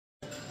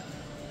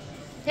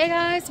Hey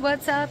guys,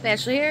 what's up?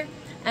 Ashley here,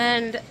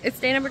 and it's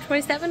day number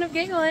 27 of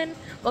Giggling.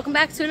 Welcome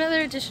back to another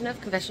edition of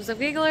Confessions of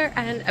Giggler,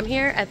 and I'm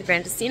here at the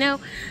Grand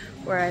Casino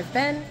where I've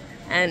been,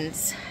 and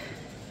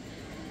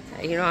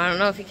you know, I don't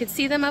know if you can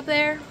see them up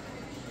there,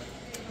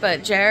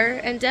 but Jer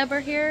and Deb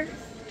are here,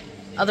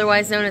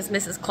 otherwise known as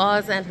Mrs.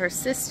 Claus and her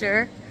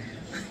sister.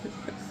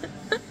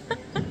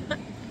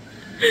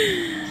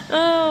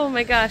 Oh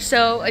my gosh,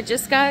 so I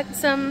just got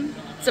some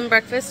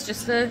breakfast,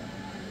 just an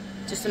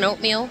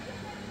oatmeal.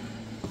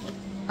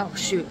 Oh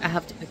shoot, I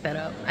have to pick that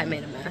up. I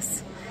made a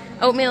mess.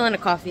 Oatmeal and a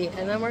coffee,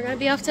 and then we're gonna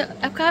be off to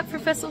Epcot for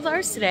Festival of the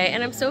Arts today,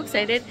 and I'm so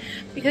excited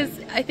because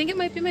I think it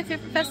might be my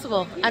favorite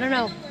festival. I don't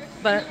know,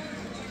 but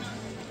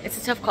it's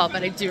a tough call,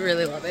 but I do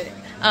really love it.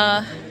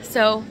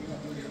 So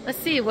let's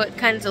see what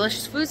kind of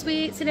delicious foods we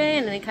eat today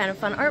and any kind of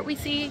fun art we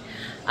see.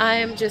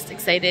 I'm just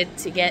excited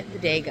to get the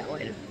day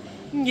going.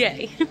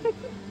 Yay.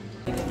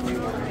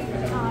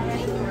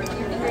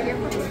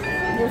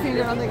 Your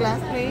finger on the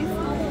glass, please.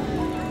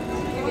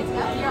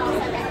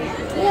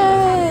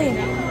 Yay!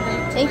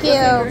 Thank you.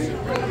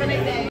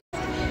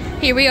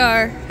 Here we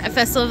are at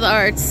Festival of the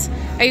Arts.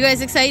 Are you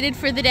guys excited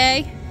for the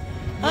day?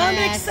 Yes. I'm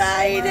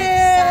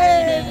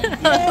excited!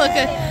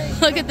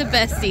 Look at the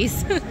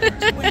besties.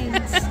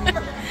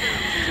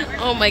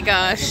 Oh my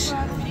gosh.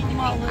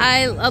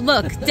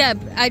 Look,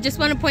 Deb, I just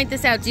want to point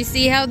this out. Do you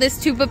see how this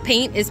tube of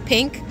paint is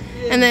pink?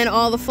 And then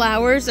all the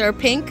flowers are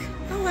pink?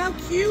 Oh, how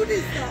cute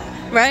is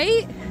that?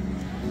 Right?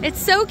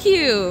 It's so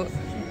cute.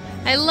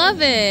 I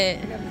love it.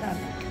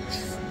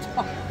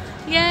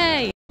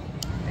 Yay.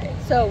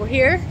 So we're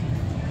here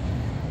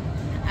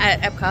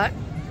at Epcot,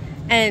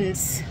 and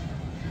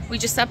we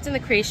just stopped in the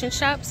creation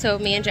shop so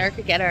me and Jared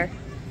could get our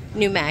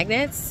new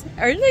magnets.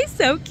 Aren't they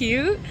so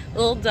cute?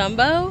 Little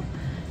Dumbo.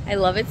 I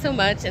love it so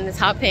much, and it's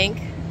hot pink,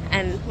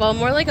 and well,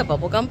 more like a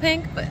bubblegum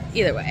pink, but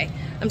either way,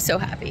 I'm so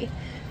happy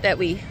that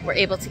we were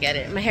able to get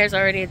it. My hair's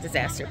already a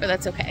disaster, but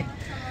that's okay.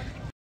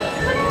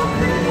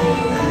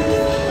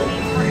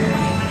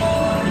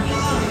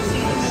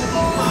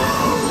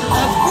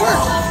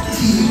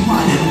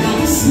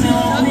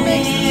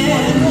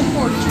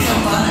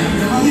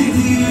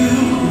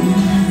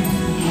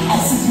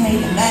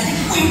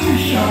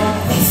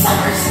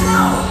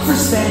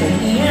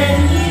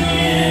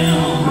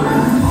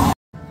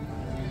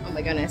 Oh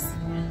my goodness.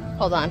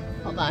 Hold on.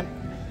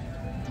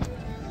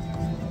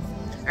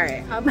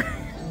 Alright, I'm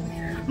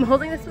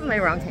holding this with my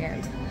wrong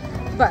hand,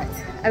 but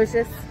I was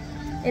just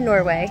in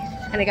Norway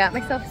and I got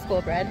myself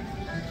school bread.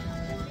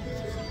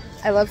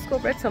 I love school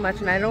bread so much,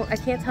 and I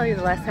can't tell you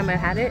the last time I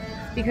had it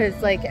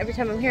because like every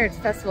time I'm here it's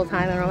festival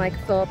time and I don't like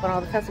fill up on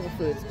all the festival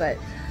foods, but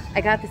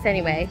I got this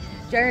anyway.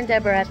 Jared and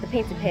Deb are at the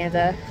Painted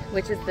Panda,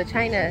 which is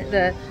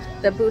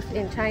the booth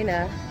in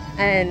China,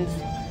 and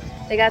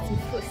they got some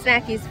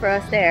snackies for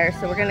us there,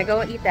 so we're gonna go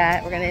and eat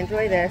that. We're gonna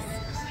enjoy this,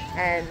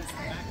 and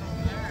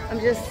I'm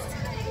just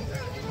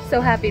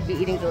so happy to be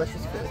eating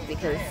delicious food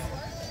because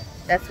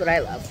that's what I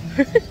love.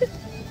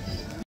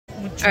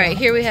 All right,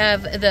 here we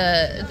have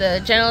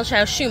the General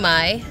Chao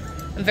Shumai.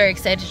 I'm very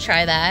excited to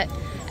try that,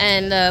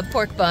 and the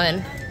pork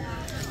bun,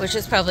 which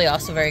is probably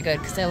also very good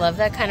because I love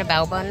that kind of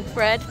bao bun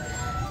bread,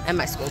 and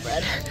my school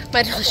bread,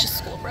 my delicious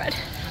school bread.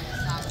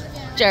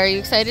 Jer, are you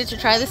excited to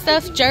try this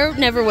stuff? Jer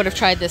never would have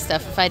tried this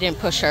stuff if I didn't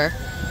push her,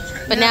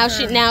 but now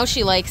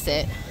she likes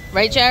it,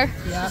 right, Jer?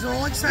 Yeah. She's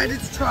all excited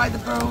to try the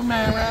bone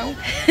marrow.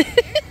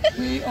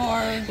 We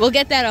are. We'll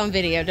get that on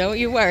video. Don't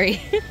you worry.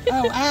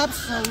 Oh,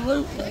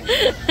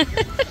 absolutely.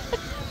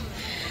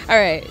 All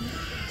right,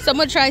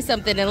 someone try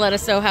something and let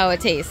us know how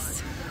it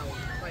tastes.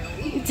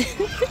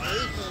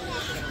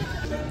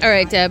 All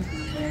right, Deb,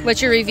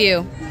 what's your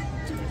review?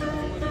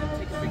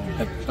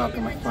 It's stuck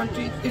in my front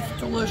teeth. It's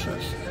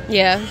delicious.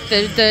 Yeah,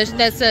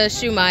 that's a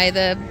shumai,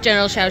 the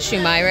General Chao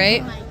shumai,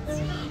 right?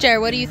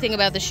 Jared, what do you think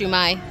about the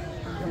shumai?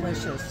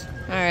 Delicious.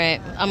 All right,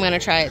 I'm gonna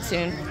try it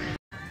soon.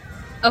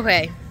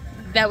 Okay,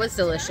 that was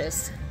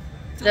delicious.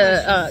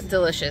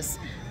 Delicious.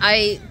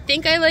 I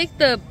think I like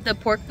the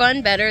pork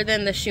bun better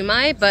than the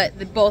shumai,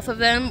 but both of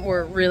them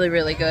were really,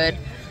 really good.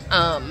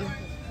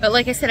 But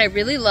like I said, I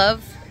really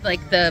love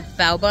like the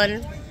bao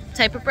bun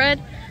type of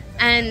bread,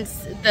 and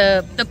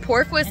the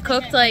pork was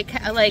cooked like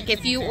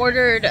if you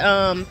ordered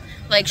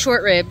like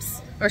short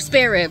ribs or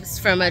spare ribs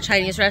from a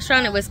Chinese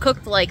restaurant, it was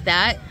cooked like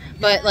that,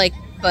 but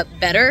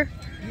better.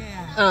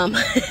 Yeah. A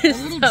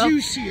little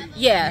juicier.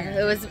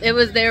 Yeah,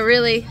 they're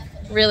really,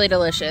 really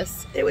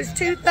delicious. It was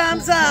 2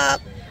 thumbs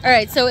up. All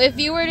right, so if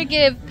you were to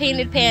give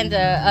Painted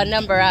Panda a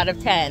number out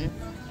of 10,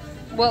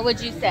 what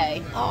would you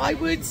say? I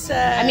would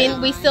say. I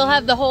mean, we still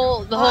have the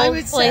whole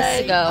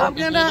place to go.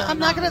 I'm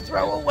not gonna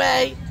throw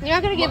away. You're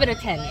not gonna give it a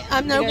 10 yet.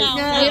 I'm no. You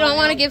don't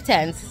want to give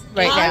 10s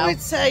right now. I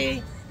would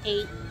say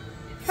 8.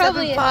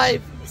 Probably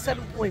 7.5.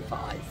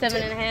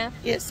 7.5.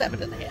 Yeah,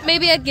 7.5.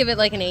 Maybe I'd give it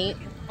like an 8.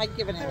 I'd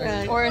give it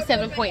an 8. Or a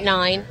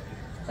 7.9.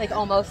 Like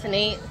almost an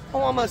 8. Oh,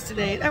 almost an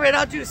 8. All right,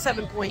 I'll do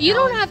 7.9. You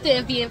don't have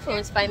to be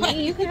influenced by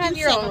me. You can have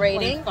your own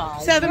rating.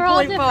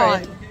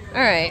 7.5.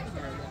 All right.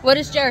 What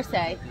does Jer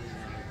say?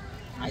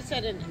 I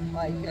said an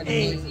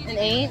 8. An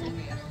 8?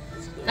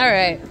 All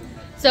right.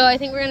 So I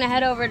think we're gonna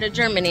head over to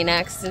Germany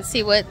next and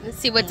see what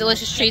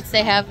delicious treats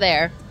they have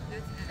there.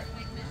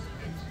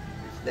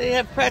 They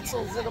have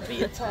pretzels. It'll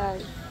be a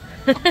tie.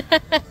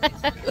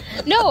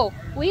 No,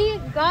 we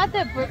got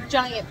the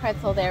giant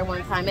pretzel there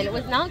one time and it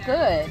was not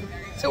good.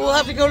 So we'll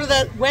have to go to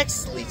that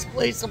Wexley's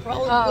place and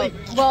probably.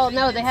 Well,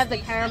 no, they have the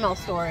caramel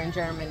store in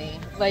Germany,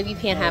 but you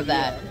can't have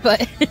that.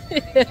 But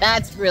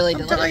that's really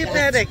delicious. I'm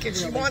diabetic and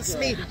she wants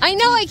me. I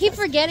know, I keep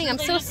forgetting. I'm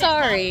so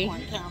sorry.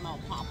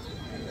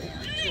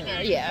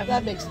 Yeah.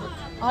 That makes sense.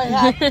 I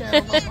have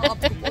caramel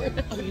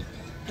popcorn.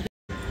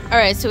 All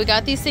right, so we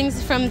got these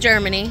things from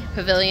Germany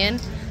Pavilion.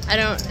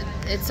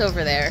 It's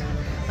over there.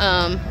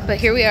 But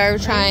here we are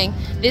trying.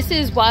 This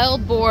is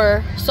wild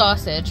boar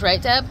sausage,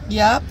 right, Deb?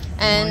 Yep.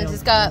 And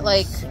it's got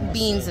like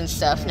beans and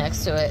stuff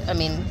next to it. I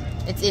mean,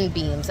 it's in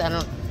beans.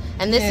 And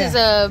this is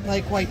a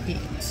like white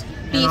beans.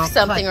 beef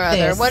something or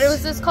other. What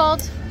was this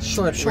called?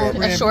 Short rib.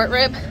 A short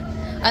rib.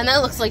 And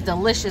that looks like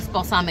delicious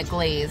balsamic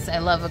glaze. I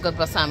love a good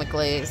balsamic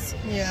glaze.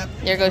 Yeah.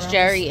 There goes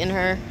Jerry in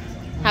her.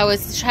 How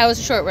is the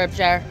short rib,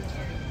 Jer?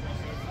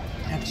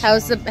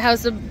 How's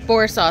the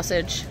boar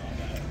sausage?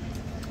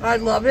 I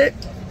love it.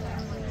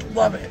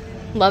 Love it.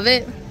 Love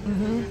it?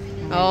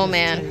 Mm-hmm. Oh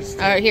man! All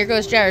right, here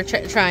goes Jared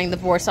trying the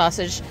boar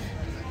sausage.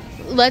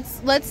 Let's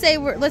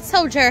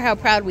tell Jared how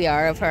proud we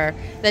are of her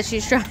that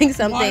she's trying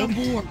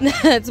something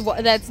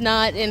that's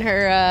not in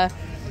her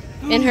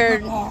in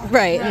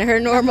her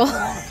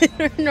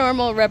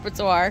normal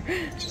repertoire.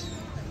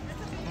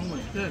 Oh,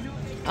 it's good.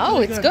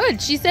 Oh, it's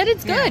good. She said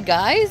it's good,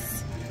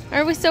 guys.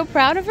 Are we so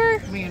proud of her?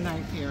 Me and I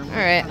here. All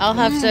right, I'll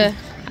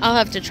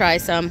have to try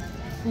some.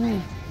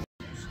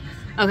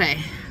 Okay.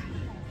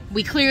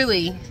 We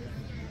clearly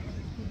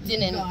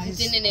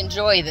didn't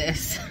enjoy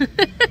this.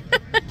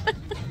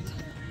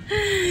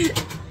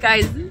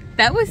 Guys,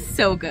 that was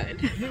so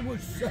good. It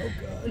was so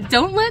good.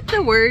 Don't let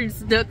the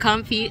words "the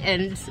comfy"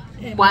 and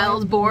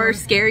wild boar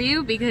scare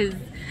you, because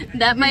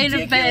that might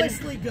have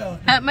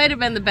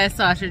been the best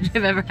sausage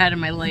I've ever had in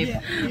my life.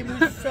 Yeah, it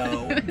was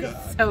so good.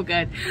 So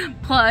good.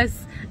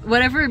 Plus,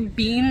 whatever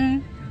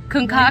bean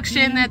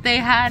concoction that they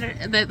had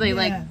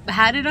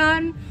had it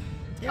on.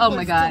 Oh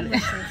my god.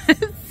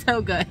 So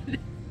good.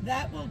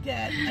 That will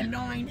get a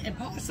 9 and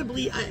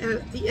possibly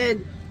at the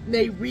end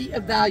may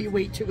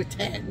reevaluate to a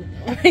 10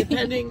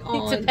 depending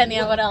on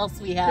what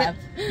else we have.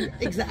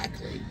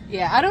 Exactly.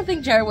 Yeah, I don't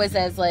think Jared was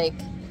as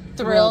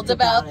thrilled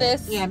about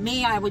this. Yeah,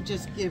 me, I would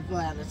just give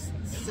that a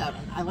 7.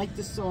 I like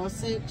the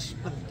sausage,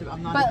 but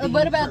I'm not. But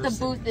what about the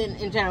booth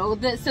in general?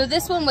 So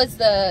this one was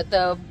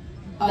the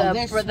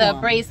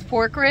braised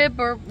pork rib,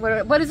 or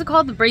what is it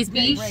called? The braised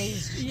beef?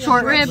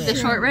 Short rib. The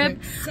short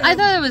rib. So, I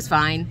thought it was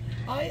fine.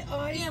 I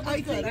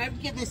think I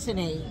would give this an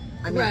 8.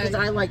 I mean, because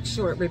I like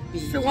short rib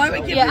beef. So I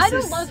would give I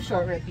don't love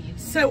short rib beef.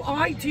 So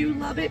I do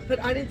love it, but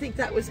I didn't think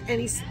that was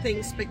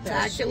anything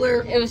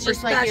spectacular. It was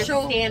just like your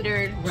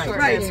standard short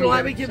rib beef. So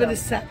I would give it a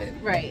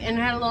 7. Right, and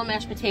it had a little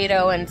mashed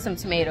potato and some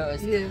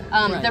tomatoes.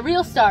 Yeah. The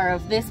real star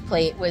of this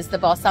plate was the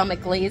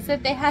balsamic glaze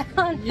that they had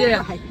on.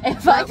 Yeah,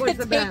 if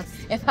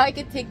I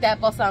could take that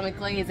balsamic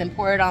glaze and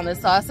pour it on the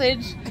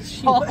sausage,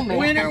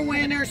 man.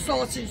 Winner,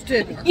 sausage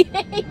dinner.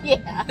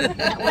 Yeah.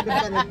 That would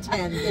have been a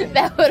 10.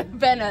 That would have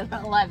been an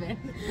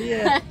 11. Yeah.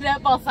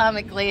 That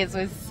balsamic glaze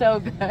was so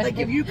good. Like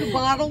if you could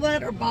bottle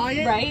that or buy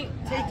it, right?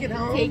 Take it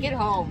home. Take it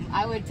home.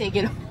 I would take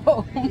it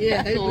home.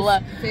 Yeah, it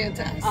was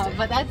fantastic.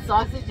 But that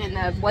sausage and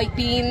the white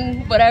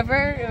bean,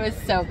 whatever, it was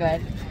so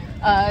good.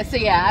 So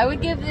yeah, I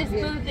would give this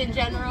booth in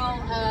general,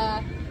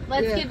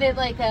 let's give it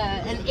like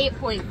an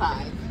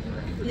 8.5.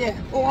 Yeah,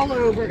 all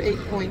over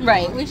 8.5.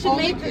 Right. We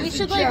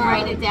should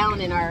write it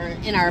down in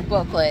our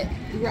booklet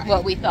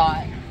what we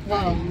thought.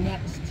 Well,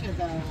 next to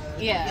the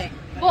thing.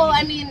 Well,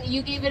 I mean,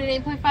 you gave it an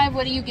 8.5.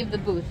 What do you give the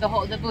booth?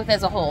 The booth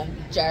as a whole,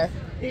 Jar?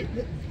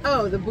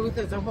 The booth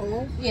as a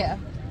whole? Yeah.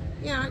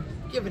 Yeah,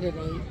 I'd give it an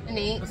 8. An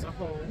 8 as a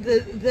whole.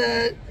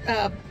 The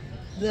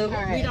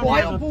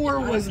wild boar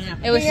was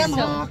ham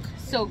hock,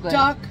 so good.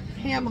 Duck,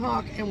 ham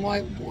hock, and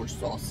wild boar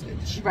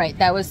sausage. Right.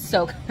 That was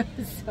so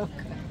good. So good.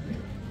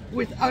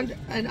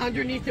 And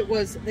underneath it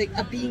was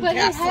a bean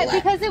casserole.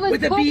 Because it was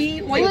with cooked, a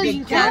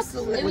bean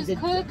casserole. It was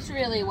cooked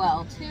really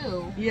well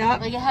too. Yeah.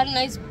 Like it had a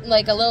nice,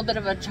 a little bit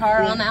of a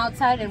char on the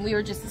outside, and we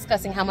were just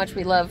discussing how much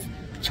we love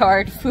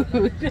charred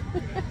food.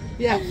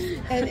 Yeah.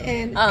 And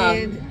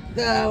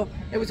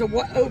it was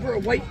over a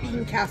white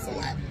bean casserole.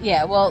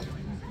 Yeah. Well,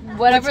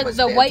 whatever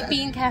the white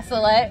bean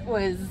casserole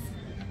was.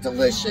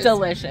 Delicious.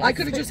 I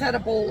could have just had a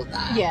bowl of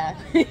that. Yeah.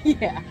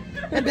 Yeah.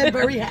 And been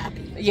very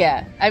happy.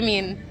 Yeah. I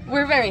mean,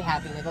 we're very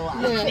happy with a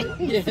lot of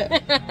things.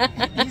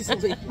 Yeah.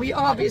 Easily. We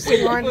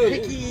obviously aren't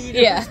picky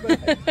eaters. Yeah.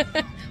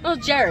 Well,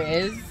 Jerry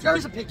is.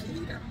 Jerry's a picky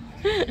eater.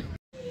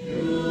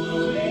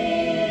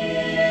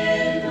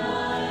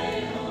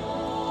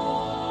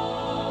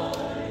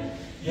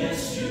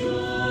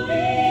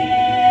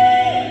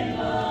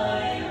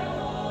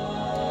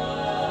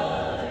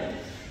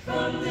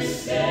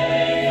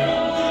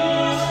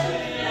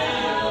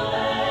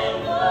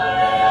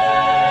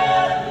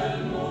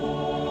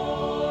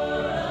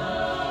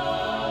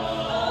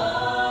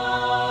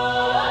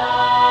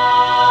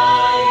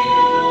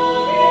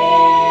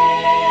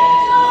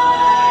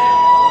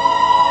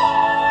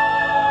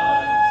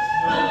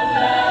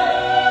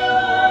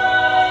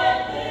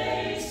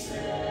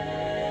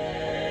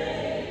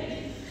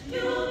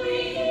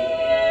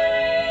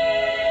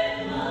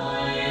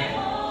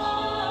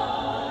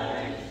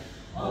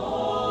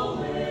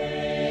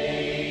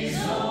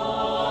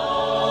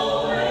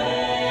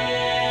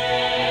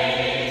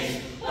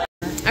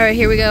 All right,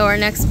 here we go. Our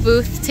next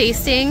booth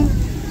tasting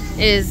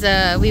is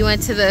we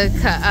went to the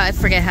I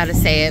forget how to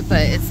say it,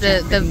 but it's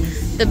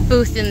the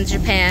booth in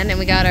Japan, and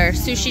we got our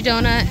sushi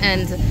donut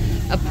and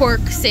a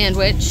pork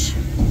sandwich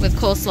with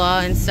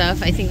coleslaw and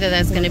stuff. I think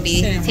that's going to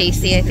be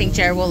tasty. I think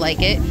Jared will like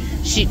it.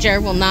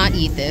 Jared will not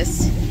eat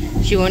this.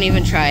 She won't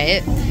even try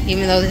it,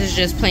 even though this is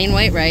just plain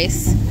white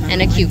rice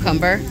and a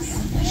cucumber.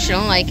 She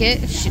don't like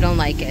it. She don't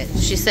like it.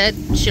 She said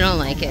she don't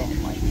like it,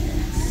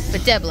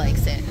 but Deb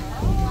likes it.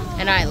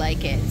 And I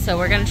like it, so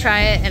we're gonna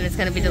try it, and it's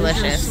gonna be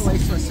delicious. All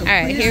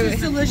right, here. This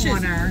is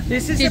delicious.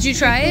 This is. Did you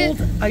try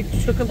it? I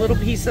took a little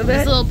piece of it.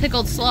 It's a little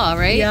pickled slaw,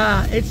 right?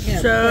 Yeah, it's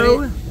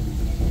so.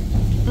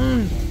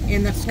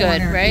 In the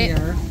good, right?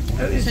 Here.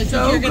 It's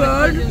so you're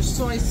gonna good. put your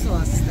soy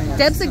sauce there.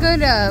 Deb's a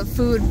good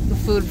food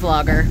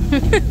vlogger.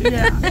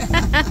 Yeah,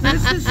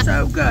 this is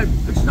so good.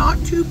 It's not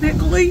too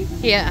pickly.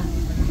 Yeah.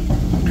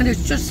 And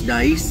it's just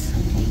nice.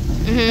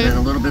 And then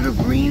a little bit of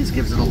greens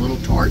gives it a little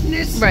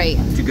tartness. Right.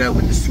 To go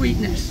with the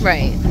sweetness.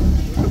 Right.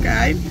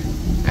 Okay.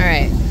 All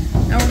right.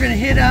 Now we're gonna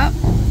hit up.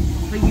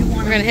 But you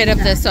We're gonna hit up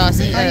the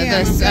sausage.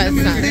 I'm gonna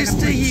move this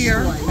to here.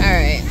 All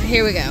right.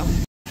 Here we go.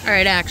 All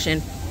right.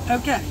 Action.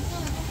 Okay.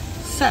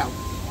 So,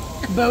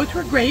 both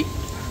were great.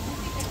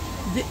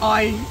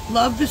 I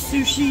love the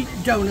sushi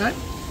donut.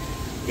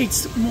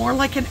 It's more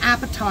like an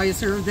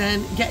appetizer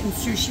than getting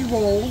sushi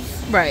rolls.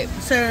 Right.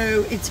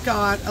 So it's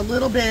got a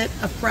little bit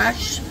of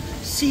fresh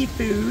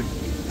seafood,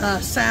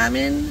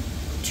 salmon,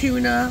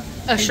 tuna,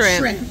 and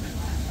shrimp.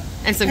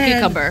 And some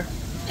cucumber.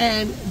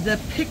 And the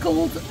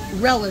pickled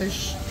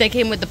relish That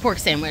came with the pork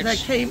sandwich. that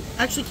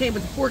actually came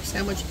with the pork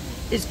sandwich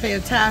is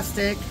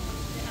fantastic.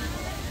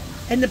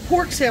 And the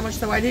pork sandwich,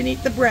 though, I didn't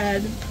eat the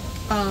bread.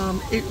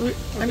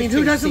 I mean,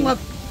 who doesn't love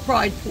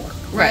fried pork,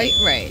 right?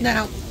 Right.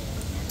 Now,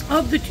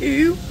 of the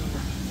two,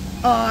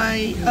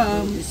 I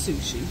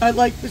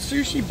like the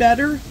sushi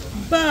better,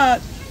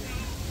 but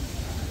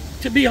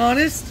to be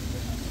honest,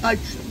 I'd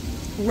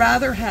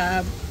rather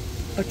have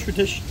a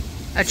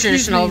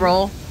traditional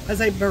roll.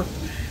 As a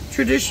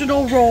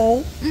traditional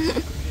roll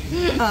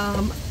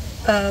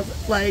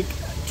of like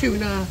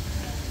tuna,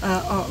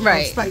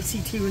 or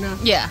spicy tuna.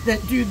 Yeah.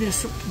 That do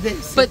this.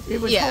 But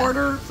it was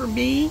harder for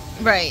me.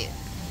 Right.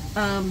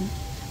 To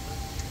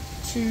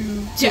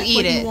eat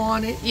what it. You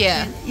want it.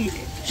 Yeah. And eat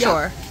it.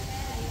 Sure.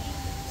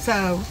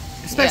 So,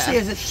 especially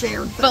as a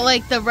shared thing. But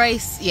like the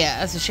rice,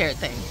 as a shared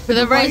thing. But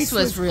the rice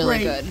was really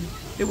great. good.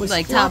 It was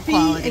like top fluffy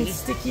quality and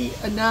sticky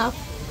enough,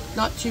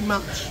 not too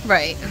much.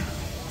 Right.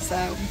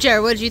 So,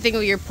 Jared, what did you think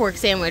of your pork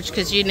sandwich?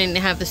 Because you didn't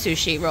have the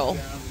sushi roll.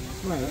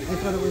 Right. I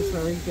thought it was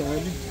very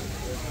good.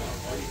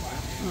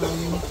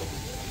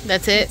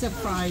 That's it. It's a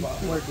fried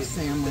pork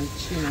sandwich.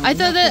 You know, I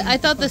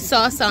thought the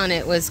sauce on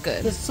it was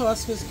good. the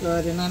sauce was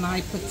good, and then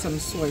I put some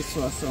soy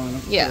sauce on,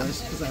 of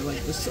course, because I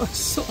like the soy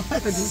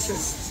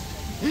sauce.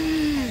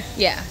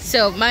 Yeah.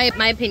 So my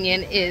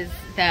opinion is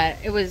that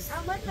it was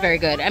very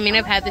good. I mean,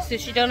 I've had the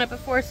sushi donut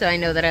before, so I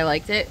know that I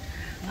liked it.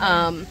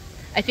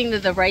 I think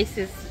that the rice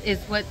is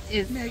what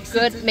is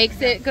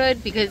makes it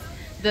good, because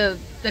the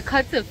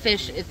cuts of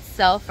fish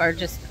itself are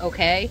just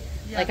okay.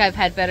 Yeah. Like I've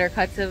had better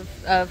cuts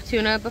of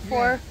tuna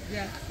before.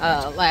 Yeah.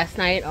 Last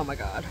night, oh my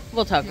god.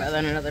 We'll talk about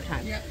that another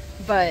time. Yeah.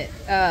 But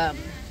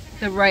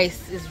the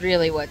rice is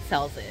really what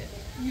sells it.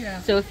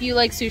 Yeah. So if you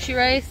like sushi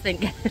rice, then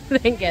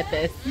get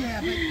this.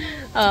 Yeah.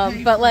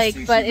 But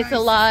it's a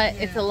lot.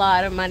 Yeah. It's a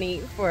lot of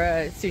money for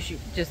a sushi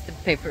just to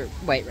pay for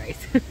white rice.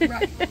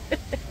 Right.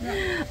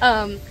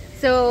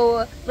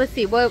 So let's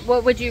see.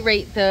 What would you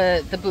rate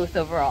the booth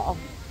overall?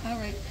 All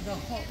right. The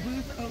whole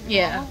booth overall.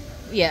 Yeah.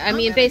 Yeah. I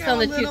mean, based on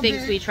the two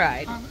things we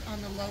tried. On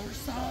the lower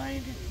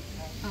side,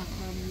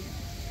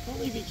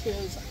 only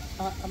because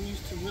I'm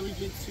used to really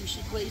good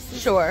sushi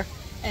places. Sure.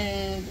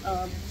 And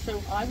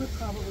so I would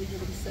probably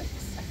give it a 6.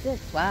 A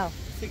 6, wow.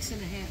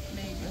 6.5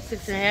 maybe.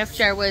 6.5.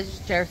 Jared, what does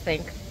Jared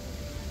think?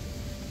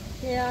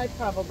 Yeah, I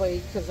probably,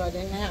 because I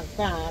didn't have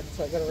that,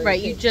 so I got to. Right,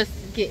 you just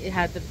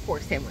had the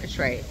pork sandwich,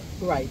 right?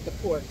 Right, the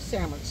pork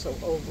sandwich. So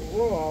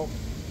overall,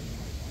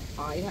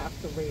 I have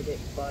to rate it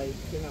like,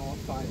 a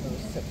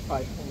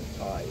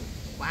 5.5.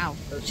 Wow,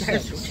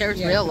 Jared's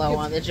real low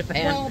on the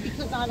Japan. Well,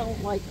 because I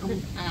don't like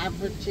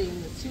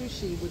averaging the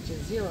sushi, which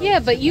is 0. Yeah,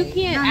 but you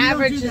can't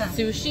average the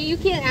sushi. You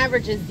can't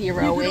average a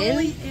 0 you in. You can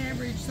only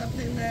average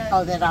something that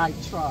I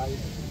tried.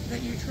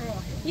 That you try.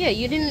 Yeah,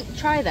 you didn't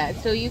try that,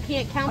 so you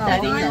can't count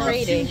that in your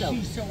rating.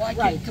 Sushi, so I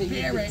can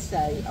compare it.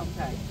 Say,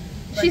 okay.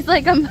 She's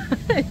like,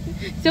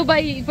 so by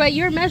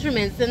your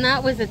measurements, then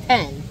that was a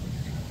 10.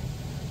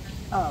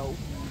 Oh,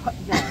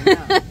 yeah,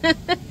 no.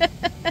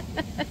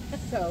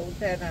 So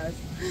then a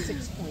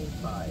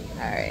 6.5. All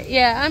right.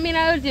 Yeah, I mean,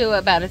 I would do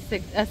about a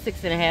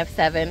 6.5,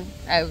 7.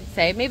 I would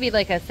say maybe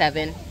like a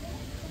 7.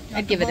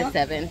 I'd give it a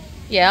 7.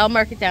 Yeah, I'll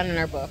mark it down in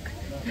our book.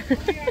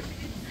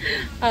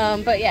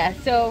 But yeah,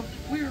 so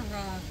we're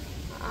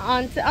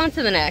on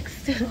to the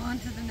next. On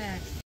to the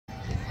next.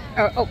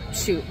 Oh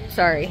shoot,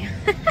 sorry.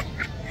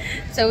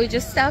 So we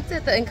just stopped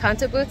at the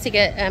Encanto booth to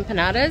get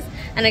empanadas,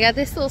 and I got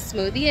this little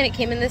smoothie, and it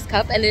came in this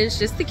cup, and it is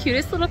just the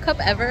cutest little cup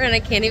ever, and I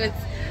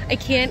I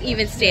can't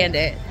even stand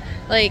it.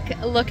 Like,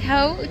 look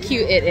how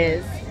cute it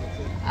is.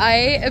 I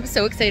am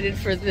so excited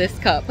for this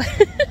cup.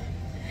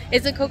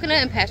 It's a coconut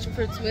and passion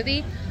fruit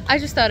smoothie. I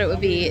just thought it would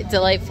be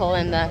delightful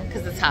in the,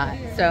 because it's hot.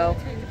 So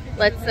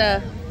let's,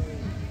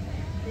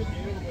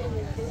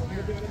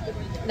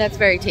 that's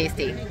very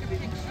tasty.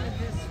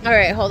 All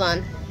right, hold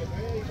on.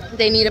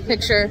 They need a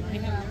picture.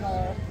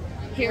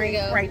 Here we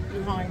go. Right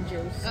behind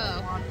you. So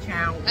Oh. watch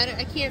out.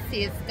 I can't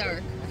see, it's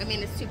dark. I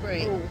mean, it's too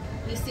bright.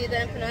 You see the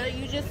empanada?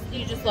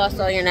 You just lost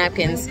all your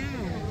napkins.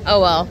 Oh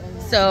well.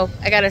 So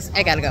I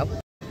gotta go.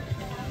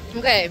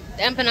 Okay,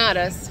 the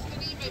empanadas.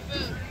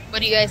 What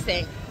do you guys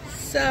think?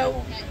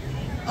 So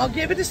I'll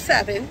give it a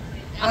 7.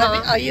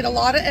 Uh-huh. I eat a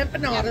lot of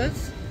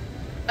empanadas.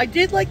 I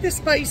did like the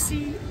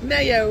spicy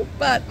mayo,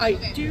 but I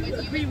do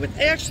agree with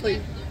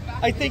Ashley.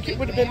 I think it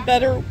would have been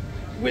better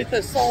with a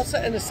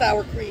salsa and a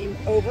sour cream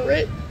over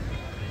it,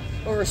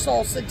 or a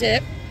salsa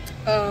dip.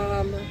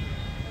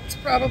 It's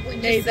probably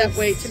made that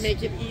way to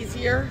make it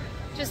easier.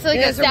 Just like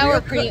It a has a sour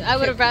real cream. cook- I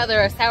would have rather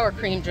a sour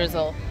cream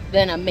drizzle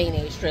than a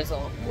mayonnaise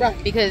drizzle. Right.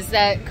 Because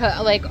that,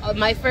 like,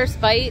 my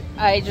first bite,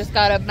 I just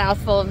got a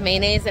mouthful of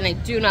mayonnaise, and I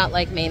do not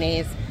like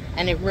mayonnaise,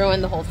 and it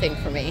ruined the whole thing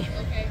for me.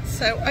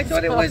 So I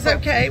thought it was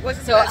okay. It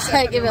wasn't So that I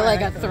seven give it like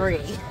a right.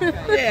 3.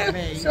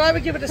 Yeah. So I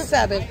would give it a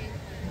 7.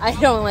 I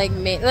don't like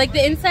mayonnaise. Like,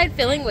 the inside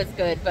filling was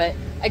good, but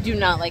I do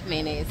not like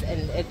mayonnaise,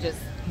 and it just,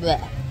 bleh.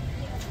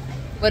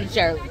 What did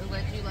Jared,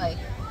 what did you like?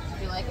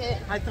 Did you like it?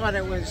 I thought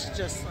it was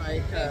just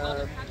like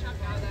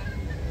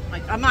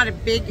I'm not a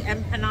big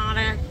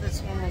empanada. This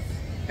one was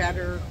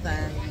better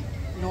than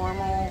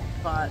normal,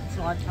 but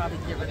so I'd probably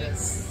give it a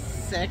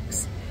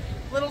 6.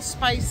 A little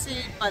spicy,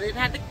 but it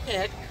had the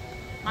kick.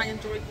 I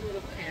enjoyed the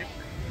little kick.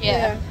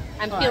 Yeah.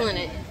 I'm But feeling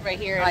it right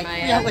here in I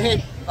my, feel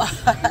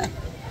it.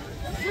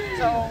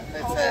 So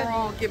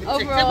overall, give it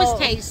 6. It Overall- was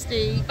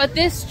tasty. But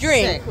this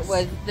drink 6.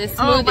 was, this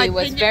Oh, my smoothie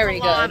was pina very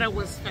colada good.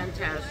 was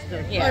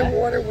fantastic. Yeah. My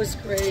water was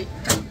great.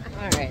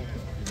 All right.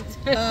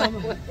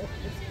 Um, That's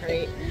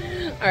great.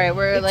 All right,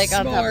 we're It's like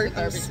on top of smart, the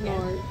garbage it's can.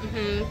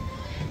 smart.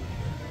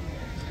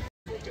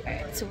 All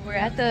right, so we're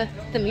at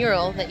the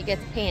mural that you get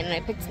to paint, and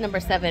I picked number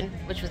 7,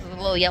 which was a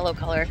little yellow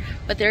color,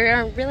 but there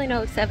are really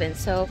no 7.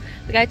 So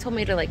the guy told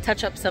me to like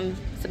touch up some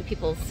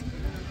people's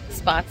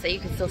spots that you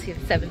can still see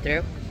the 7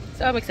 through.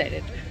 So I'm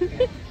excited.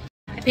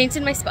 I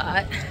painted my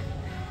spot.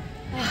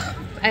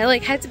 I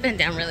like had to bend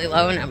down really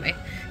low, and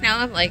now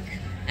I'm like,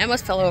 I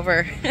almost fell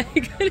over. I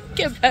couldn't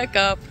get back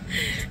up.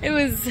 It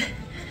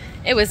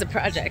was a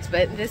project,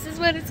 but this is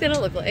what it's gonna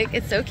look like.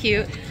 It's so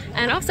cute.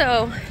 And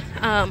also,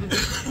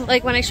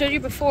 like when I showed you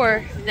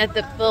before that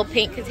the little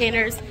paint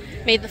containers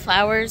made the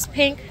flowers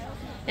pink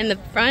in the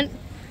front,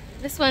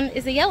 this one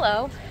is a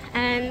yellow,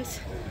 and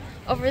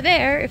over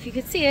there, if you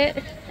could see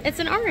it, it's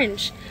an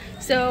orange.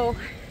 So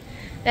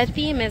that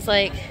theme is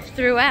like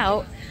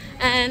throughout,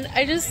 and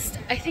I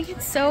think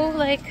it's so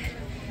like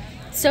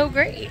so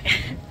great.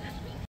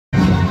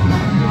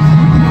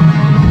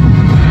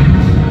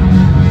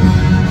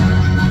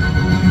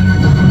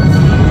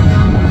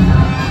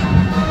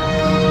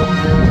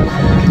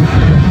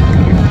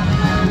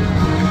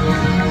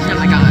 Oh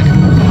my god.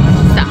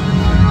 Stop.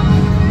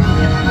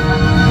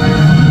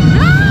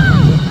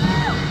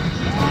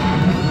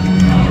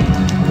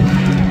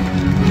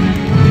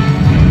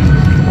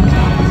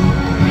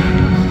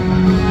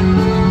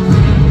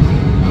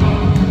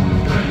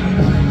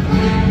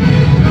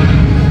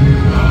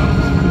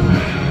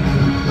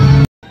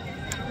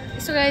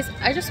 So guys,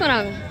 I just went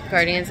on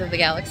Guardians of the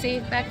Galaxy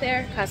back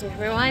there, Cosmic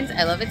Rewinds.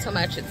 I love it so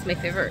much. It's my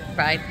favorite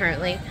ride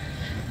currently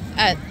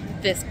at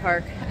this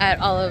park, at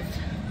all of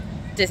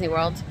Disney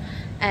World,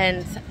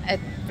 and I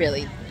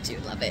really do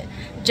love it.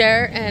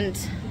 Jer and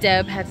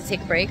Deb had to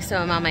take a break, so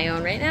I'm on my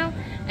own right now,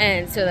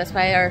 and so that's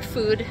why our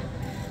food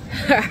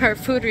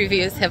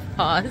reviews have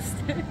paused.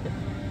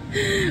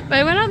 But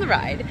I went on the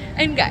ride,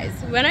 and guys,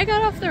 when I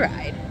got off the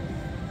ride,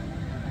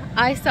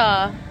 I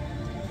saw,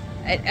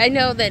 I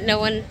know that no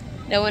one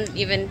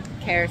even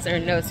cares or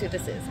knows who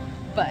this is,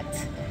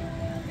 but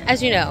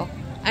as you know,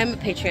 I'm a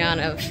patron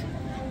of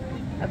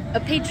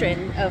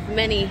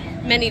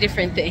many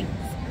different things.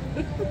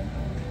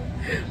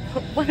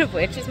 One of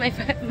which is my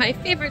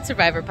favorite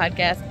Survivor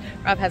podcast.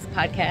 Rob has a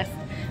podcast,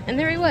 and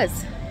there he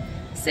was,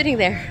 sitting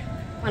there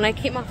when I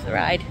came off the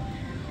ride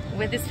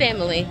with his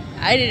family.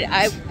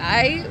 I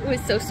was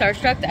so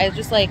starstruck. I was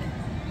just like,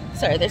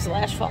 sorry, there's a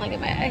lash falling in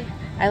my eye.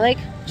 I like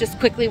just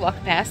quickly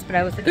walked past, but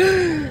I was like,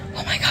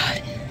 oh my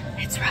god,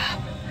 it's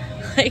Rob.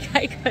 Like,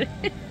 I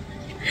couldn't.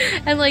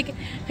 And like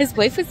his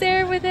wife was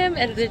there with him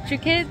and the 2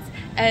 kids,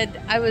 and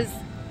I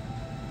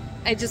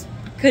just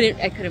couldn't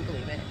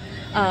believe it.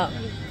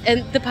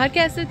 And the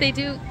podcast that they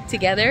do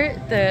together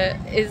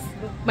is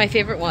my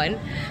favorite one,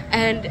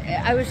 and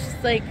I was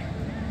just like,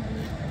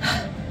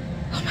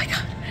 oh my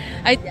god.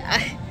 I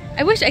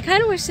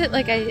kind of wish that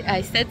like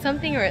I said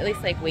something, or at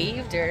least like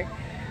waved or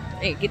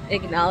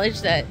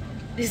acknowledged that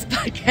this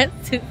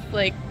podcast is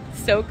like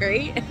so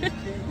great.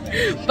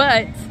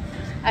 But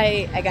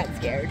I got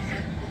scared,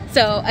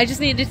 so I just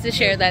needed to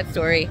share that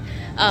story.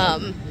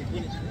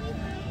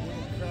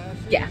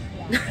 Yeah.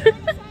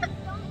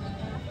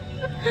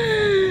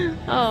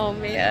 Oh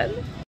man.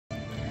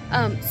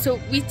 So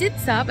we did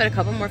stop at a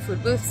couple more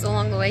food booths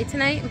along the way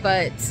tonight,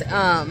 but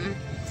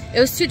it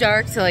was too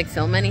dark to like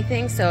film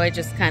anything, so I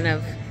just kind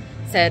of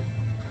said,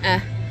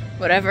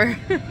 whatever.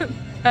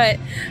 But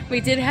we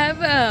did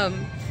have a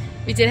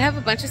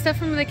bunch of stuff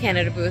from the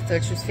Canada booth,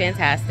 which was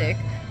fantastic.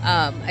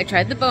 I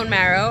tried the bone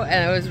marrow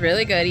and it was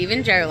really good.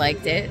 Even Jer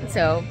liked it,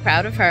 so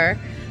proud of her.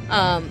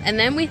 And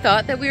then we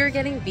thought that we were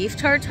getting beef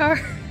tartare.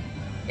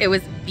 It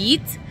was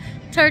beet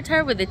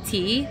tartare with a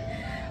T.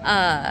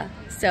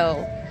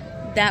 So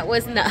that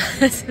was not,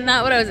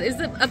 not what I was,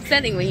 it's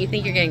upsetting when you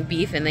think you're getting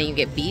beef and then you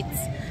get beets.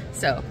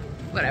 So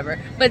whatever.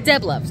 But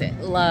Deb loved it.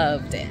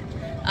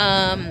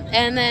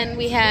 And then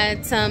we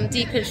had some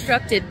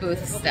deconstructed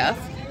booth stuff,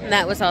 and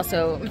that was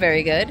also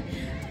very good.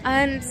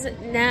 And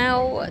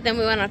now, then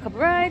we went on a couple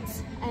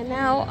rides, and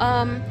now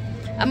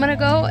I'm gonna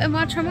go and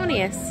watch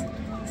Harmonious.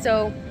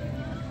 So,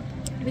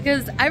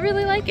 because I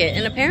really like it,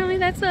 and apparently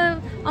that's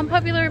a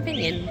unpopular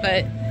opinion,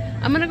 but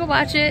I'm gonna go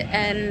watch it,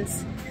 and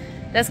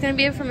that's gonna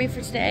be it for me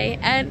for today,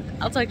 and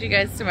I'll talk to you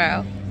guys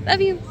tomorrow. Love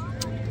you!